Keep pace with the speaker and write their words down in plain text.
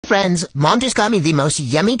friends, Mom just got me the most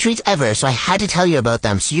yummy treats ever, so I had to tell you about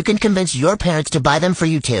them so you can convince your parents to buy them for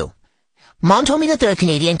you too. Mom told me that they're a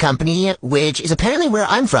Canadian company, which is apparently where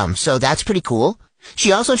I'm from, so that's pretty cool.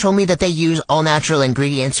 She also told me that they use all-natural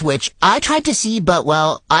ingredients, which I tried to see, but,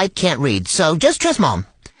 well, I can't read, so just trust Mom.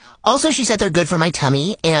 Also, she said they're good for my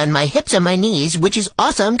tummy and my hips and my knees, which is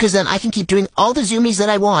awesome because then I can keep doing all the zoomies that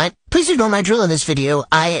I want. Please ignore my drill in this video.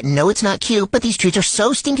 I know it's not cute, but these treats are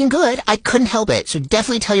so stinking good, I couldn't help it. So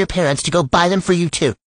definitely tell your parents to go buy them for you too.